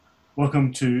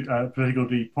Welcome to Political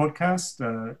D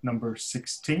podcast, number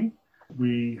 16.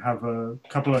 We have a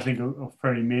couple, I think, of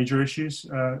fairly major issues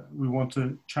we want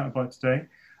to chat about today.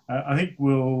 I think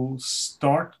we'll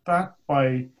start that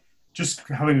by just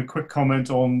having a quick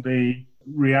comment on the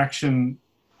reaction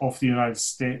of the United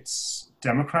States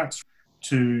Democrats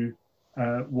to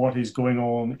what is going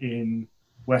on in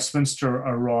Westminster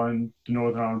around the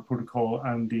Northern Ireland Protocol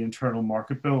and the Internal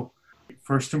Market Bill.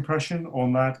 First impression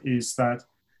on that is that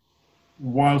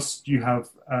whilst you have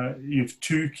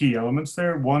two key elements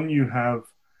there. One, you have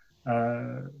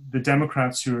the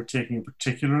Democrats who are taking a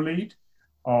particular lead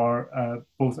are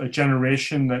both a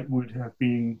generation that would have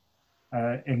been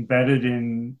embedded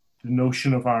in the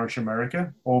notion of Irish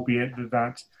America, albeit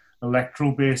that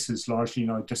electoral base is largely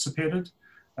now dissipated,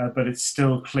 but it's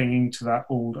still clinging to that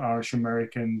old Irish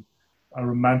American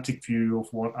romantic view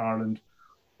of what Ireland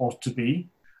ought to be.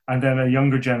 And then a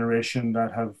younger generation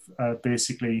that have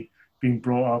basically been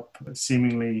brought up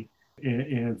seemingly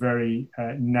in a very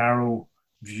narrow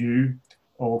view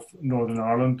of Northern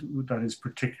Ireland that is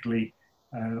particularly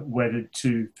wedded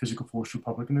to physical force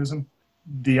republicanism.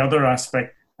 The other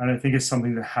aspect, and I think it's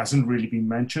something that hasn't really been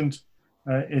mentioned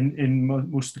in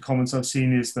most of the comments I've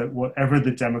seen, is that whatever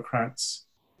the Democrats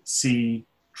see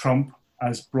Trump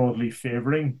as broadly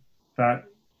favouring, that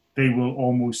they will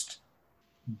almost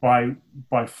by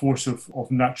force of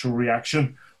natural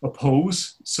reaction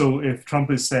oppose. So if Trump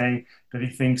is saying that he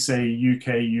thinks a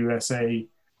UK-USA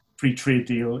free trade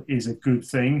deal is a good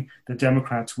thing, the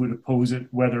Democrats would oppose it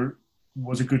whether it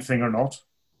was a good thing or not.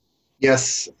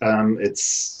 Yes,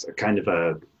 it's a kind of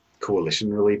a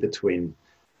coalition really between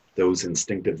those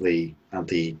instinctively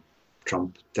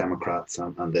anti-Trump Democrats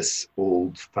and this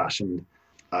old-fashioned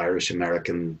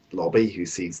Irish-American lobby who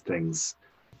sees things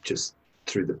just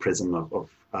through the prism of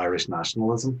Irish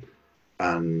nationalism.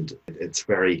 And it's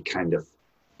very kind of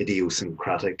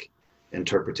idiosyncratic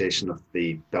interpretation of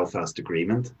the Belfast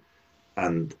Agreement.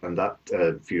 And that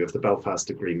view of the Belfast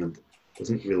Agreement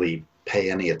doesn't really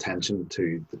pay any attention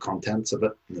to the contents of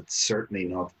it. And it's certainly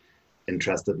not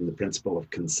interested in the principle of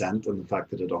consent and the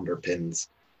fact that it underpins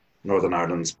Northern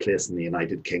Ireland's place in the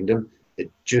United Kingdom.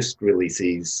 It just really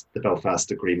sees the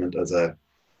Belfast Agreement as a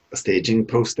staging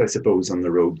post, I suppose, on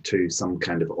the road to some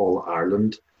kind of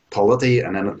all-Ireland polity,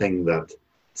 and anything that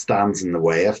stands in the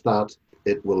way of that,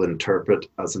 it will interpret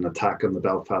as an attack on the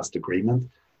Belfast Agreement.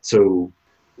 So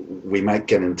we might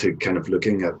get into kind of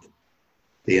looking at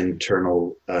the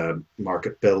internal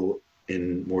market bill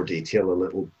in more detail a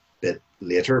little bit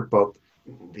later, but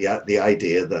the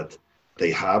idea that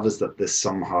they have is that this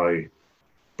somehow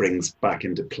brings back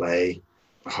into play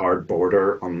a hard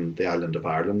border on the island of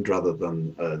Ireland rather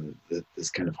than this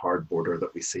kind of hard border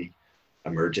that we see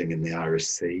emerging in the Irish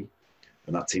Sea.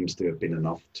 And that seems to have been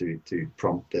enough to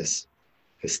prompt this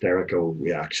hysterical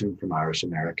reaction from Irish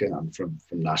America and from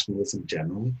nationalism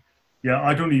generally. Yeah,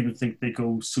 I don't even think they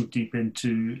go so deep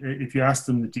into, if you ask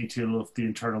them the detail of the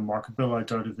internal market bill, I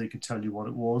doubt if they could tell you what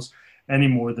it was any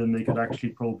more than they could actually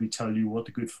probably tell you what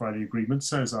the Good Friday Agreement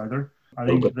says either. I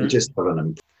think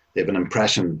they have an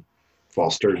impression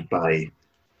fostered by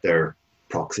their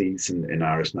proxies in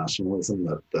Irish nationalism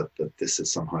that this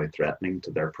is somehow threatening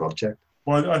to their project.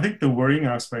 Well, I think the worrying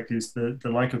aspect is the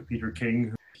like of Peter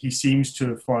King. He seems to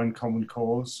have found common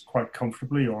cause quite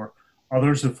comfortably, or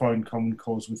others have found common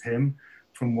cause with him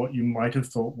from what you might have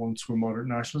thought once were moderate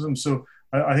nationalism. So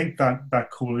I think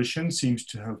that coalition seems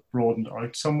to have broadened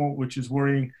out somewhat, which is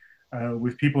worrying,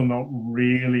 with people not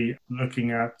really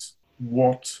looking at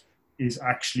what is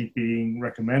actually being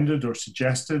recommended or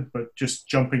suggested, but just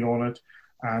jumping on it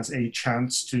as a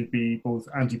chance to be both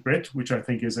anti-Brit, which I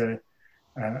think is a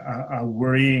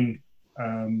worrying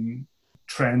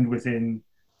trend within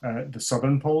the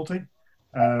Southern polity,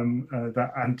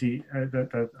 that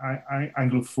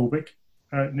Anglophobic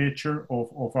nature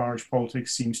of Irish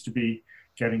politics seems to be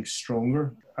getting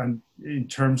stronger. And in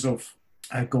terms of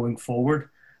going forward,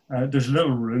 there's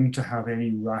little room to have any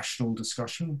rational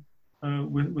discussion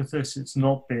with this. It's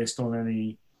not based on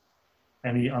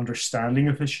any understanding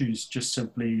of issues, just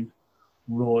simply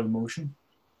raw emotion.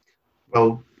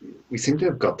 Well, we seem to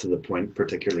have got to the point,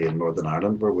 particularly in Northern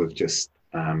Ireland, where we've just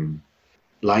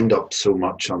lined up so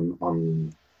much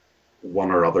on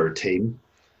one or other team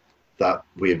that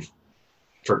we've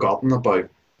forgotten about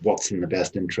what's in the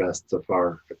best interests of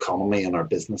our economy and our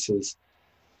businesses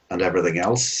and everything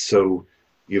else. So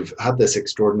you've had this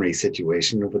extraordinary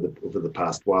situation over the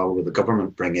past while where the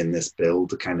government bring in this bill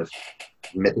to kind of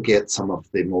mitigate some of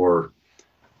the more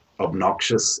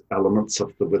obnoxious elements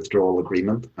of the withdrawal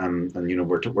agreement, and you know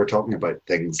we're talking about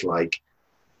things like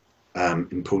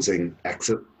imposing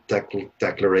exit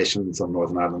declarations on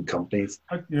Northern Ireland companies.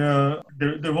 There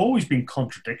have always been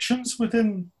contradictions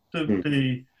within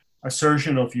the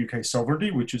assertion of UK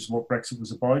sovereignty, which is what Brexit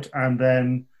was about, and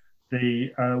then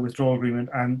the withdrawal agreement,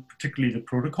 and particularly the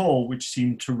protocol, which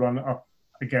seemed to run up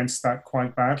against that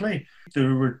quite badly.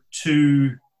 There were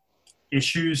two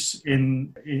issues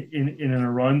in and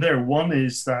around there. One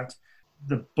is that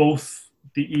both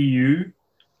the EU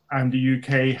and the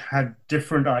UK had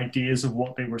different ideas of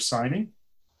what they were signing,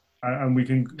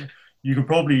 and you could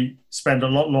probably spend a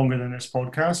lot longer than this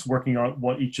podcast working out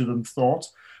what each of them thought.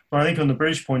 But I think on the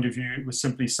British point of view, it was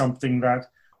simply something that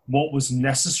what was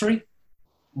necessary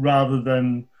rather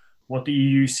than what the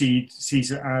EU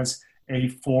sees it as a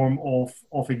form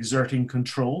of exerting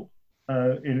control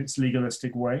in its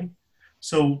legalistic way.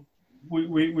 So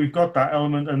we've got that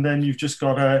element, and then you've just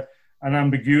got an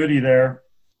ambiguity there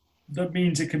that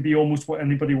means it can be almost what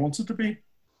anybody wants it to be.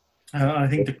 I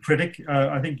think the critic,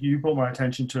 I think you brought my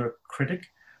attention to a critic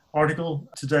article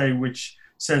today, which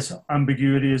says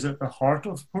ambiguity is at the heart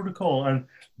of the protocol. And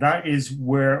that is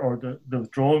where, or the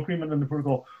withdrawal agreement and the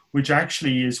protocol, which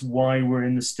actually is why we're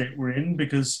in the state we're in,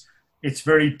 because it's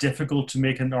very difficult to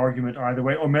make an argument either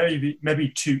way, or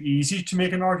maybe too easy to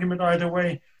make an argument either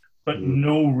way, but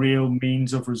no real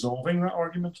means of resolving that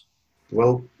argument.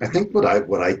 Well, I think what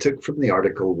I took from the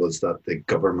article was that the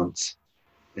government's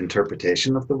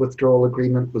interpretation of the withdrawal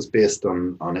agreement was based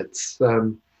on its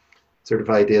sort of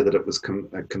idea that it was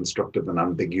constructive and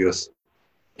ambiguous,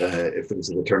 if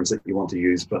those are the terms that you want to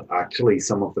use, but actually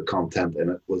some of the content in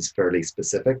it was fairly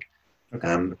specific.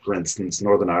 Okay. For instance,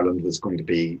 Northern Ireland was going to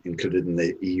be included in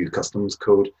the EU Customs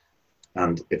Code,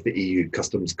 and if the EU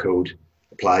Customs Code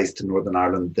applies to Northern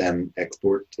Ireland, then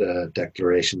export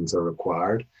declarations are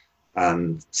required.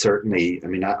 And certainly, I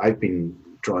mean, I've been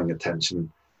drawing attention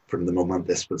from the moment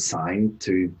this was signed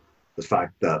to the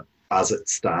fact that as it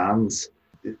stands,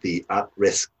 the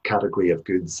at-risk category of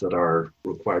goods that are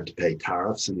required to pay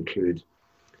tariffs include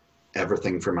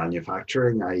everything for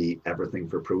manufacturing, i.e. everything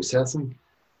for processing.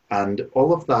 And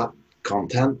all of that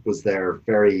content was there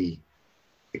very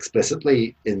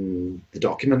explicitly in the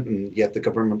document, and yet the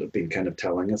government have been kind of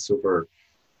telling us over,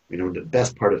 the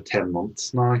best part of 10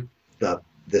 months now that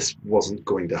this wasn't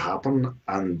going to happen.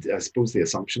 And I suppose the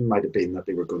assumption might have been that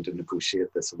they were going to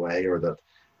negotiate this away, or that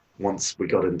once we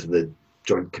got into the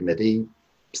joint committee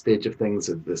stage of things,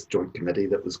 of this joint committee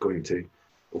that was going to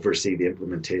oversee the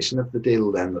implementation of the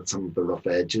deal, then that some of the rough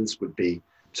edges would be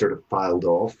sort of filed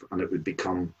off and it would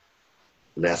become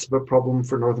less of a problem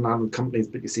for Northern Ireland companies.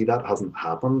 But you see, that hasn't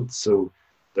happened. So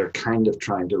they're kind of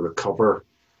trying to recover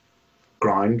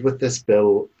ground with this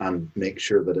bill and make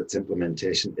sure that its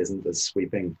implementation isn't as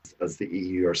sweeping as the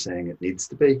EU are saying it needs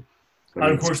to be.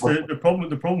 And of course, the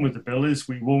problem with the bill is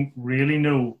we won't really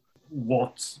know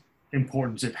what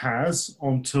importance it has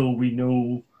until we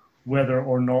know whether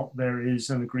or not there is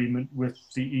an agreement with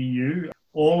the EU.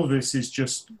 All of this is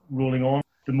just rolling on.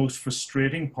 The most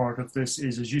frustrating part of this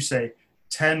is, as you say,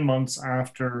 10 months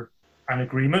after an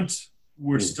agreement,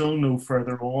 we're still no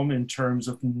further on in terms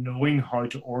of knowing how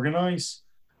to organise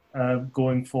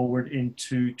going forward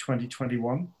into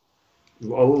 2021.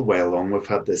 All the way along, we've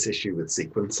had this issue with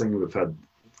sequencing. We've had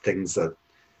things that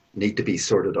need to be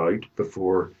sorted out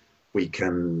before we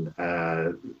can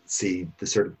see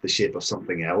the shape of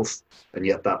something else, and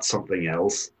yet that something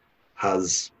else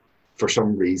has, for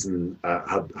some reason,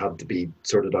 had to be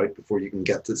sorted out before you can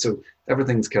get to. So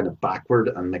everything's kind of backward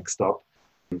and mixed up.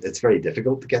 It's very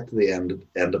difficult to get to the end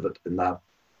of it in that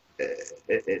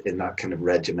kind of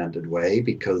regimented way,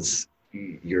 because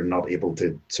you're not able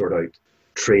to sort out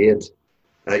trade.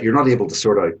 You're not able to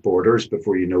sort out borders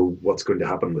before you know what's going to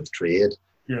happen with trade.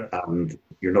 Yeah. And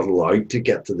you're not allowed to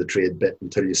get to the trade bit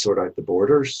until you sort out the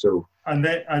borders. So and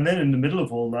then in the middle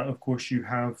of all that, of course, you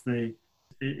have it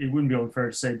wouldn't be unfair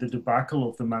to say the debacle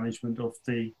of the management of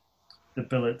the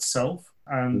bill itself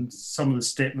and some of the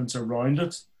statements around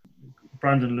it.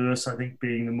 Brandon Lewis, I think,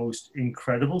 being the most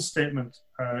incredible statement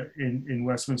in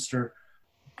Westminster,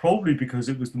 probably because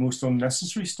it was the most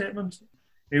unnecessary statement.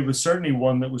 It was certainly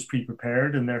one that was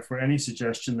pre-prepared, and therefore any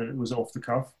suggestion that it was off the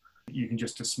cuff, you can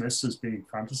just dismiss as being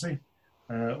fantasy,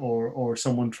 or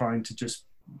someone trying to just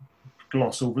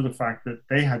gloss over the fact that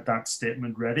they had that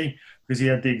statement ready, because he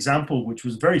had the example, which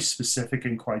was very specific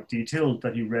and quite detailed,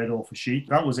 that he read off a sheet.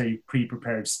 That was a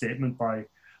pre-prepared statement by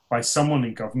someone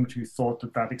in government who thought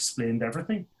that explained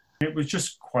everything. It was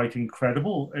just quite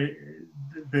incredible.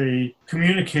 The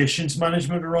communications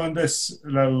management around this,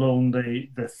 let alone the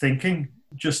thinking,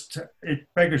 just, it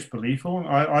beggars belief.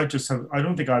 I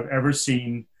don't think I've ever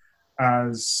seen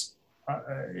as,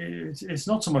 it's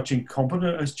not so much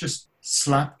incompetent as just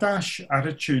slapdash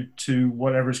attitude to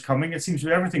whatever's coming. It seems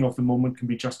that everything of the moment can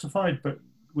be justified, but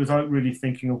without really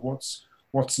thinking of what's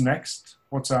next,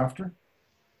 what's after.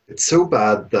 It's so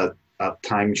bad that at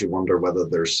times you wonder whether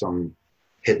there's some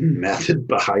hidden method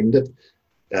behind it.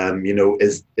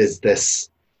 Is this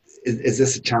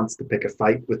a chance to pick a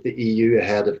fight with the EU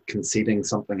ahead of conceding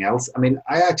something else? I mean,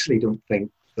 I actually don't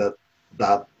think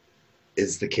that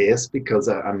is the case, because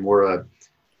I'm more a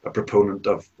proponent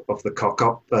of the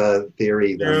cock-up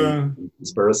theory than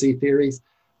conspiracy theories.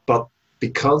 But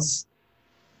because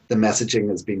the messaging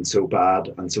has been so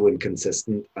bad and so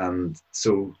inconsistent and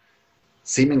so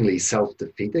seemingly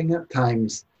self-defeating at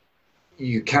times,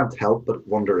 you can't help but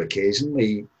wonder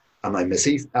occasionally, am I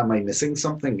missing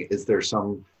something? Is there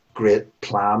some great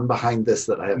plan behind this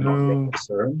that I have not yet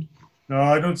discerned? No,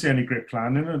 I don't see any great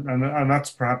plan in it, and that's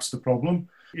perhaps the problem.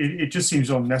 It just seems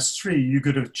unnecessary. You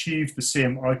could have achieved the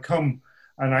same outcome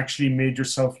and actually made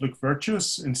yourself look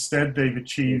virtuous. Instead, they've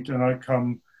achieved an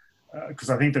outcome, because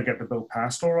I think they'll get the bill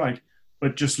passed all right,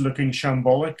 but just looking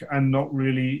shambolic and not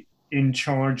really in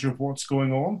charge of what's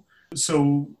going on.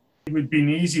 So it would have been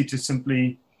easy to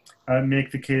simply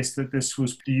make the case that this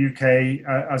was the UK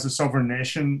as a sovereign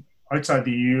nation, outside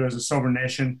the EU as a sovereign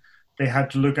nation, they had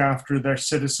to look after their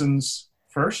citizens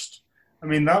first. I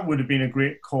mean, that would have been a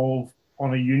great call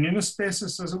on a unionist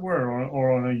basis, as it were,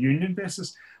 or on a union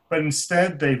basis. But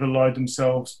instead, they've allowed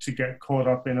themselves to get caught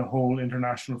up in a whole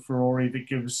international furore that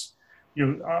gives,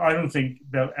 I don't think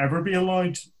they'll ever be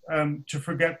allowed to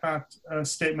forget that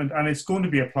statement. And it's going to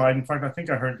be applied. In fact, I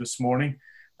think I heard this morning,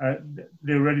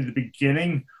 they're already the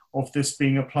beginning of this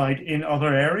being applied in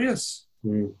other areas.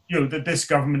 That this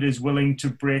government is willing to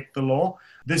break the law.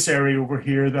 This area over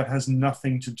here that has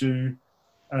nothing to do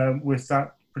with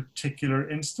that particular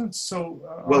instance. So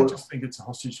I just think it's a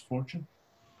hostage fortune.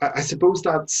 I suppose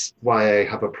that's why I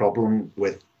have a problem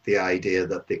with the idea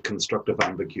that the constructive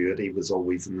ambiguity was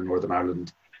always in the Northern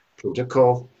Ireland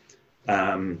Protocol.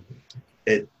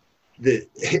 If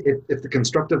the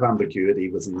constructive ambiguity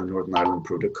was in the Northern Ireland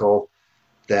Protocol,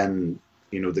 then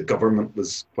the government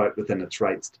was quite within its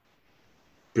rights to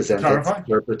present its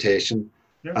interpretation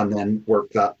and then work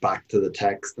that back to the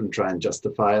text and try and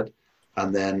justify it,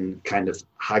 and then kind of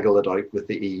haggle it out with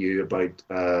the EU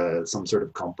about some sort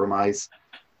of compromise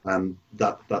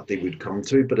that they would come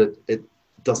to. But it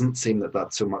doesn't seem that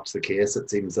that's so much the case. It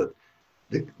seems that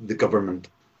the government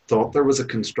thought there was a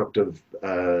constructive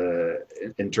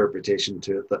interpretation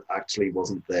to it that actually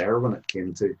wasn't there when it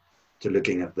came to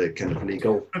looking at the kind of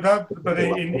legal. But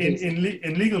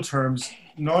in legal terms,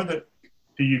 now that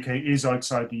the UK is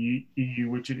outside the EU,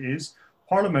 which it is,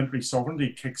 parliamentary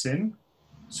sovereignty kicks in.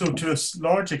 So to a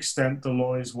large extent, the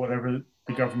law is whatever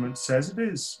the government says it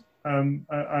is. And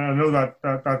I know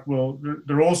that will,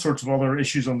 there are all sorts of other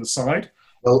issues on the side.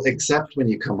 Well, except when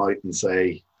you come out and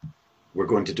say, we're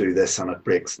going to do this and it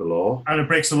breaks the law. And it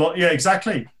breaks the law, yeah,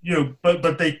 exactly.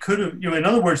 But they could have, in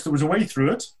other words, there was a way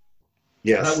through it.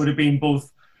 Yes. That would have been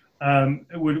both,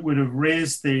 it would have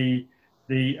raised the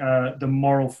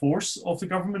moral force of the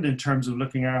government in terms of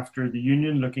looking after the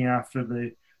union, looking after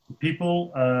the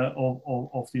people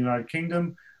of the United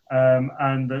Kingdom,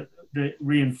 and the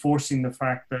reinforcing the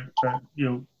fact that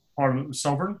Parliament was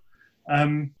sovereign.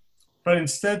 But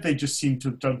instead, they just seem to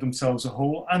have dug themselves a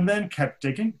hole and then kept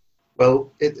digging.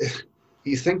 Well,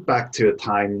 you think back to a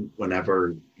time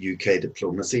whenever UK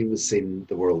diplomacy was seen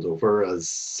the world over as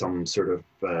some sort of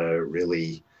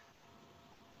really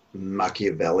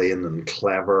Machiavellian and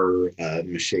clever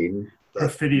machine.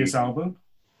 Perfidious Albion.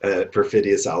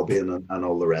 Perfidious Albion and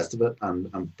all the rest of it.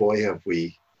 And boy, have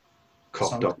we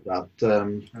cocked up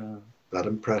that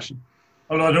impression.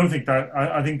 Although I don't think that,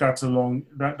 I think that's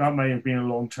that may have been a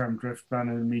long-term drift than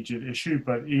an immediate issue,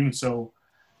 but even so,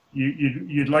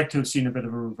 you'd like to have seen a bit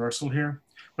of a reversal here.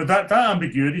 But that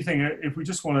ambiguity thing, if we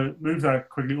just want to move that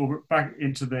quickly back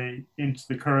into the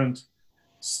current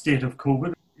state of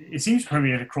COVID, it seems to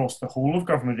permeate across the whole of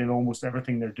government in almost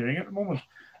everything they're doing at the moment.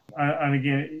 And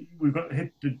again, we've got to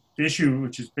hit the issue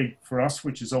which is big for us,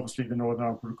 which is obviously the Northern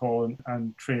Ireland Protocol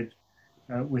and trade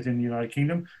within the United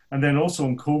Kingdom. And then also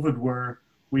in COVID, where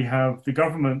we have the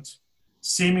government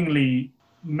seemingly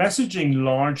messaging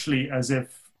largely as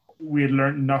if we had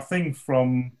learned nothing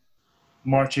from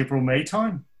March, April, May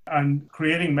time, and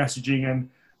creating messaging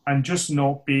and just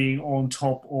not being on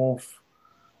top of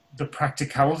the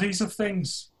practicalities of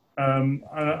things. And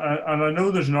I know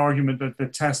there's an argument that the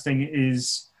testing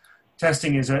is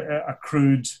a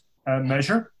crude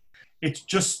measure. It's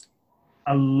just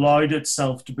allowed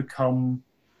itself to become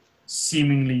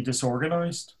seemingly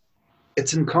disorganized.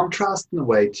 It's in contrast in a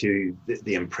way to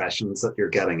the impressions that you're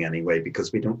getting anyway,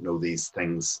 because we don't know these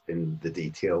things in the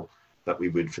detail that we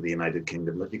would for the United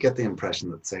Kingdom. But you get the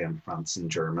impression that, say, in France and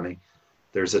Germany,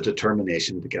 there's a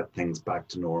determination to get things back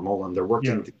to normal, and they're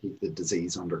working to keep the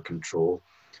disease under control.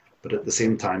 But at the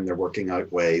same time, they're working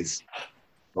out ways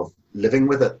of living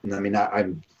with it. And I mean,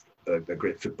 I'm a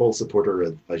great football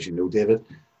supporter, as you know, David.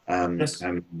 Yes.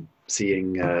 I'm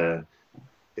seeing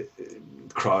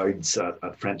crowds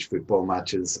at French football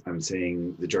matches. I'm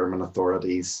seeing the German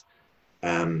authorities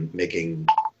making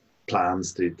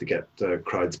plans to get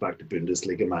crowds back to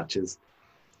Bundesliga matches.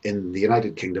 In the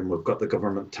United Kingdom, we've got the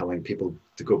government telling people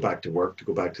to go back to work, to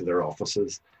go back to their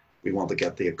offices. We want to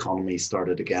get the economy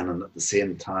started again. And at the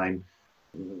same time,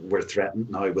 we're threatened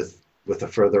now with a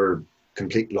further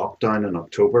complete lockdown in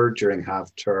October during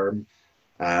half term.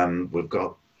 We've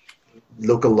got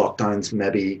local lockdowns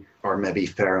maybe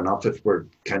fair enough if we're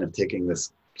kind of taking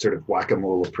this sort of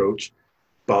whack-a-mole approach.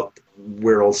 But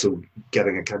we're also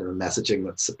getting a kind of a messaging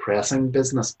that's suppressing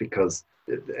business, because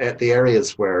at the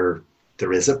areas where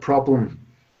there is a problem,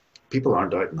 people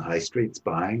aren't out in the high streets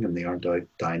buying, and they aren't out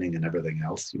dining and everything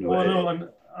else. Well, no, and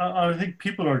I think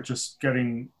people are just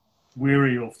getting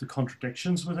weary of the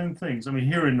contradictions within things. I mean,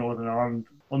 here in Northern Ireland,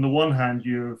 on the one hand,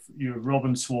 you have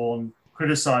Robin Swan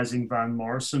criticising Van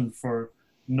Morrison for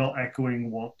not echoing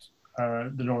what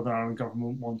the Northern Ireland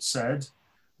government once said.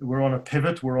 We're on a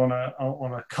pivot. We're on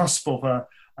a cusp of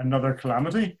another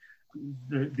calamity.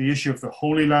 The issue of the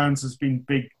Holy Lands has been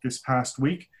big this past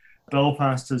week.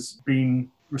 Belfast has been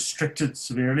restricted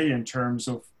severely in terms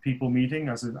of people meeting,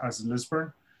 as in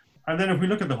Lisburn. And then if we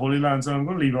look at the Holy Lands, and I'm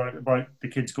going to leave out about the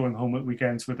kids going home at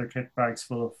weekends with their kit bags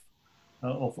full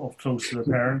of clothes to their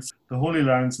parents, the Holy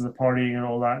Lands and the partying and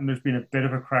all that, and there's been a bit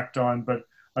of a crackdown, but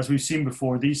as we've seen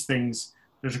before, these things,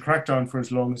 there's a crackdown for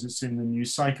as long as it's in the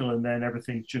news cycle, and then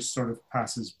everything just sort of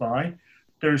passes by.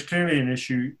 There's clearly an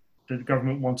issue that the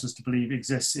government wants us to believe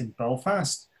exists in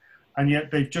Belfast, and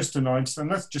yet they've just announced, and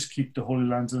let's just keep the Holy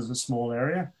Lands as a small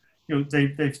area.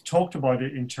 They've talked about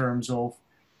it in terms of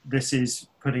this is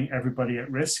putting everybody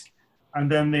at risk,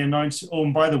 and then they announced, oh,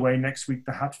 and by the way, next week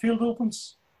the Hatfield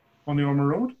opens on the Ormer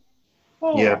Road.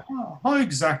 Oh, yeah. How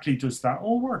exactly does that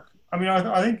all work? I mean,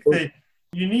 I think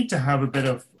you need to have a bit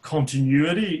of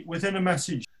continuity within a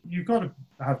message. You've got to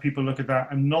have people look at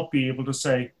that and not be able to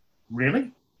say,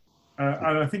 really?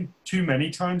 And I think too many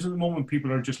times at the moment,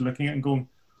 people are just looking at it and going,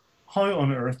 how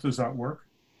on earth does that work?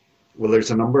 Well,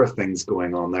 there's a number of things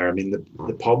going on there. I mean,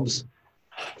 the pubs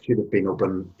should have been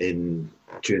open in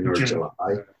June or July,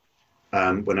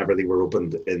 whenever they were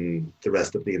opened in the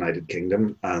rest of the United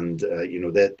Kingdom. And,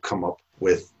 they'd come up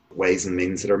with ways and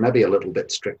means that are maybe a little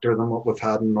bit stricter than what we've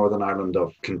had in Northern Ireland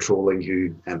of controlling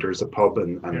who enters a pub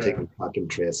and taking track and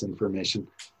trace information.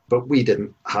 But we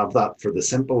didn't have that for the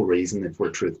simple reason, if we're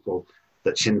truthful,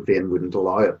 that Sinn Féin wouldn't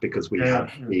allow it, because we had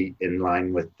to be in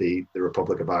line with the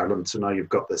Republic of Ireland. So now you've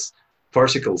got this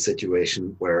farcical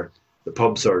situation where the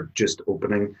pubs are just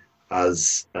opening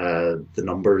as the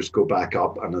numbers go back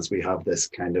up, and as we have this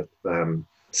kind of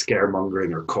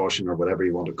scaremongering or caution or whatever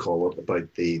you want to call it about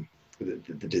the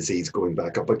disease going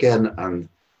back up again. And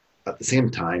at the same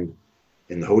time,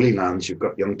 in the Holy Lands, you've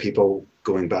got young people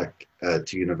going back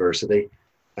to university,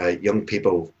 young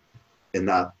people in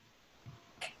that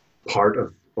part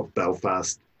of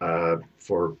Belfast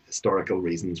for historical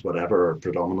reasons, whatever, are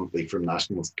predominantly from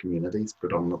nationalist communities,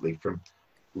 predominantly from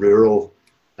rural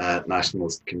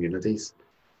nationalist communities.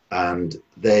 And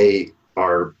they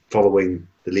are following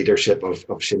the leadership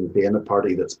of Sinn Féin, a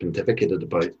party that's pontificated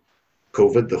about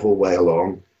COVID the whole way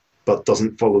along, but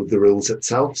doesn't follow the rules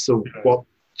itself. So what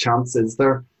chance is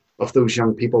there of those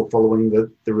young people following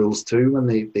the rules too, when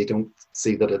they don't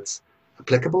see that it's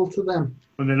applicable to them?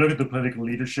 When they look at the political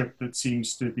leadership that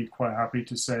seems to be quite happy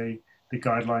to say the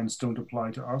guidelines don't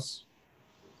apply to us.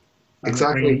 And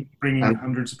exactly. Bringing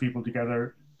hundreds of people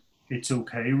together, it's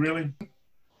okay, really.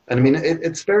 And I mean,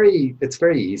 it's very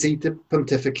easy to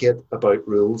pontificate about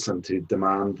rules and to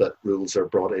demand that rules are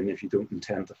brought in if you don't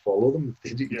intend to follow them,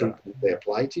 if you don't think they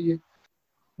apply to you.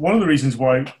 One of the reasons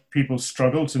why people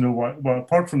struggle to know why, well,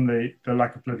 apart from the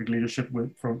lack of political leadership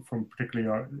from particularly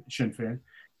our Sinn Féin,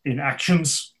 in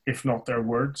actions, if not their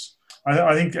words,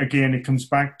 I think, again, it comes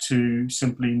back to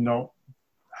simply not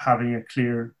having a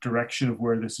clear direction of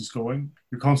where this is going.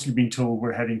 You're constantly being told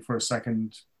we're heading for a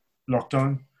second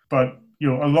lockdown. But,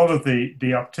 a lot of the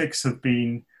upticks have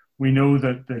been, we know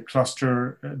that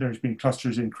there's been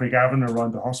clusters in Craigavon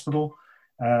around the hospital.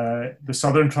 The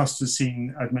Southern Trust has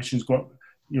seen admissions go up.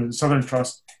 The Southern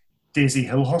Trust, Daisy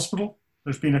Hill Hospital,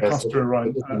 there's been a cluster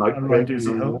around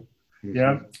Daisy Hill.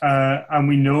 Yeah, and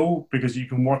we know because you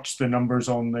can watch the numbers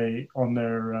on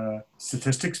their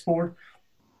statistics board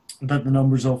that the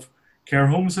numbers of care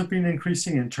homes have been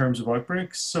increasing in terms of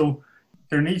outbreaks. So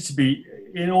there needs to be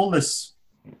in all this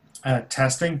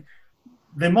testing.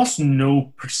 They must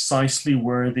know precisely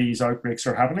where these outbreaks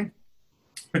are happening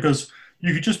because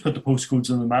you could just put the postcodes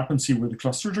on the map and see where the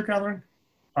clusters are gathering,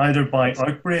 either by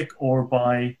outbreak or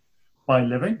by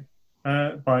living,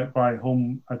 by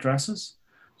home addresses.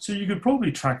 So you could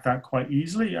probably track that quite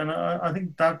easily, and I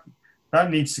think that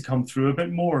needs to come through a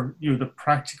bit more. The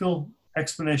practical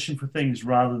explanation for things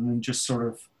rather than just sort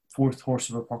of fourth horse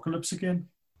of apocalypse again.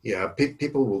 Yeah,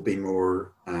 people will be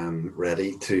more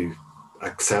ready to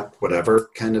accept whatever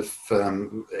kind of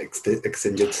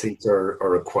exigencies are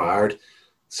required,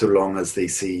 so long as they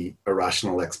see a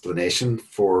rational explanation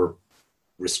for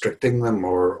restricting them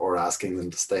or asking them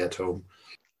to stay at home.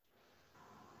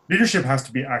 Leadership has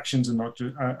to be actions and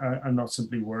not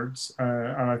simply words.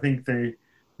 And I think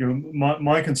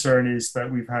my concern is that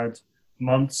we've had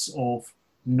months of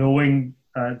knowing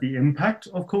the impact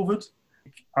of COVID.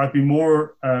 I'd be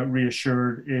more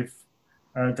reassured if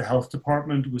the health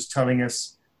department was telling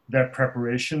us their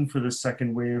preparation for the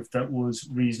second wave that was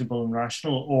reasonable and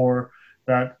rational, or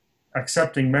that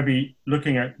accepting, maybe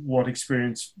looking at what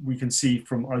experience we can see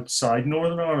from outside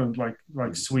Northern Ireland,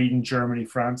 like Sweden, Germany,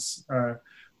 France,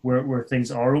 where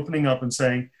things are opening up, and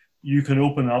saying you can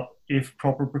open up if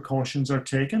proper precautions are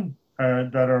taken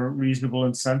that are reasonable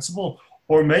and sensible.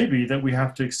 Or maybe that we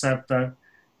have to accept that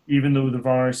even though the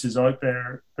virus is out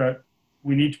there, that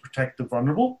we need to protect the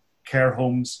vulnerable, care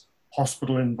homes,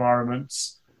 hospital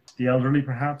environments, the elderly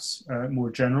perhaps,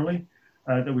 more generally,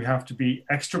 that we have to be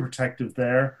extra protective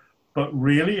there. But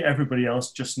really everybody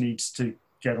else just needs to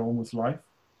get on with life.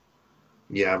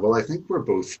 Yeah, well, I think we're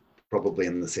both probably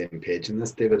on the same page in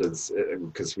this, David, is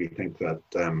because we think that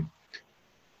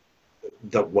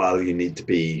that while you need to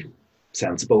be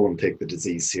sensible and take the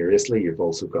disease seriously, you've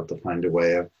also got to find a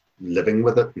way of living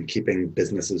with it and keeping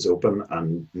businesses open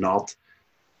and not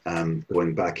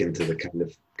going back into the kind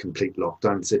of complete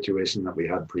lockdown situation that we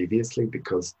had previously.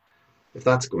 Because if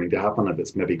that's going to happen, if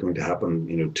it's maybe going to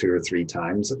happen, 2 or 3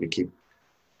 times, that we keep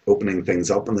opening things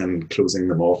up and then closing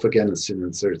them off again as soon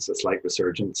as there's a slight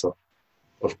resurgence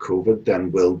of COVID,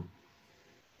 then we'll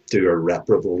do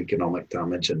irreparable economic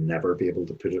damage and never be able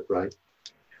to put it right.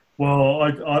 Well,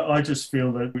 I just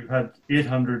feel that we've had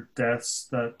 800 deaths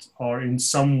that are in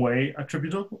some way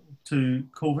attributable to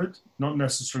COVID, not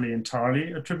necessarily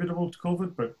entirely attributable to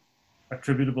COVID, but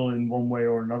attributable in one way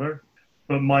or another.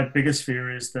 But my biggest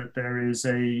fear is that there is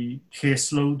a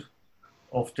caseload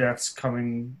of deaths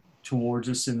coming towards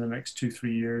us in the next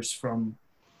 2-3 years from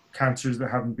cancers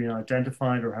that haven't been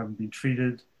identified or haven't been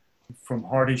treated, from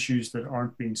heart issues that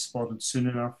aren't being spotted soon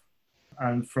enough,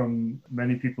 and from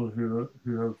many people who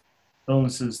have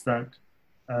illnesses that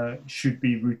should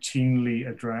be routinely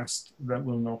addressed that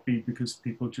will not be, because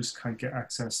people just can't get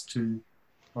access to,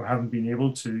 or haven't been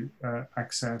able to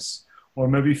access, or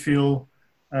maybe feel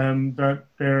that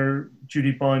they're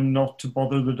duty bound not to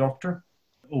bother the doctor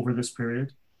over this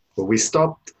period. Well, we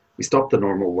stopped the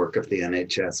normal work of the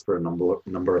NHS for a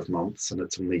number of months, and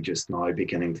it's only just now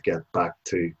beginning to get back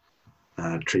to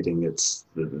treating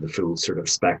the full sort of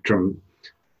spectrum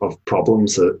of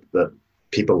problems that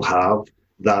people have.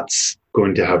 That's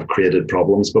going to have created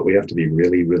problems, but we have to be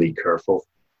really, really careful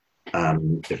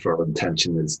if our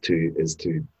intention is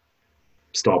to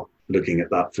stop looking at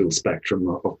that full spectrum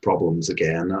of problems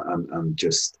again and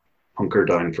just hunker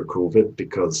down for COVID,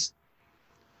 because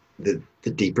the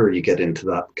deeper you get into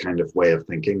that kind of way of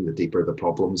thinking, the deeper the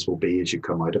problems will be as you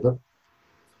come out of it.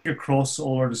 Across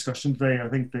all our discussion today, I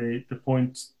think the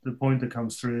point that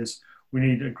comes through is we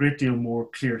need a great deal more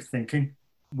clear thinking,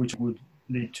 which would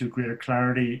lead to greater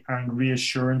clarity and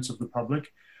reassurance of the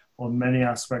public on many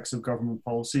aspects of government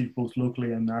policy, both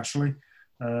locally and nationally.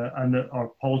 And that our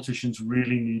politicians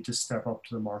really need to step up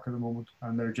to the mark at the moment.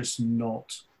 And they're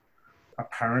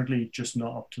apparently just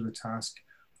not up to the task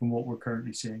from what we're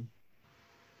currently seeing.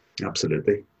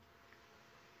 Absolutely.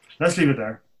 Let's leave it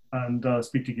there and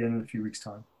speak to you again in a few weeks'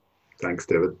 time. Thanks,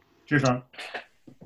 David. Cheers, man.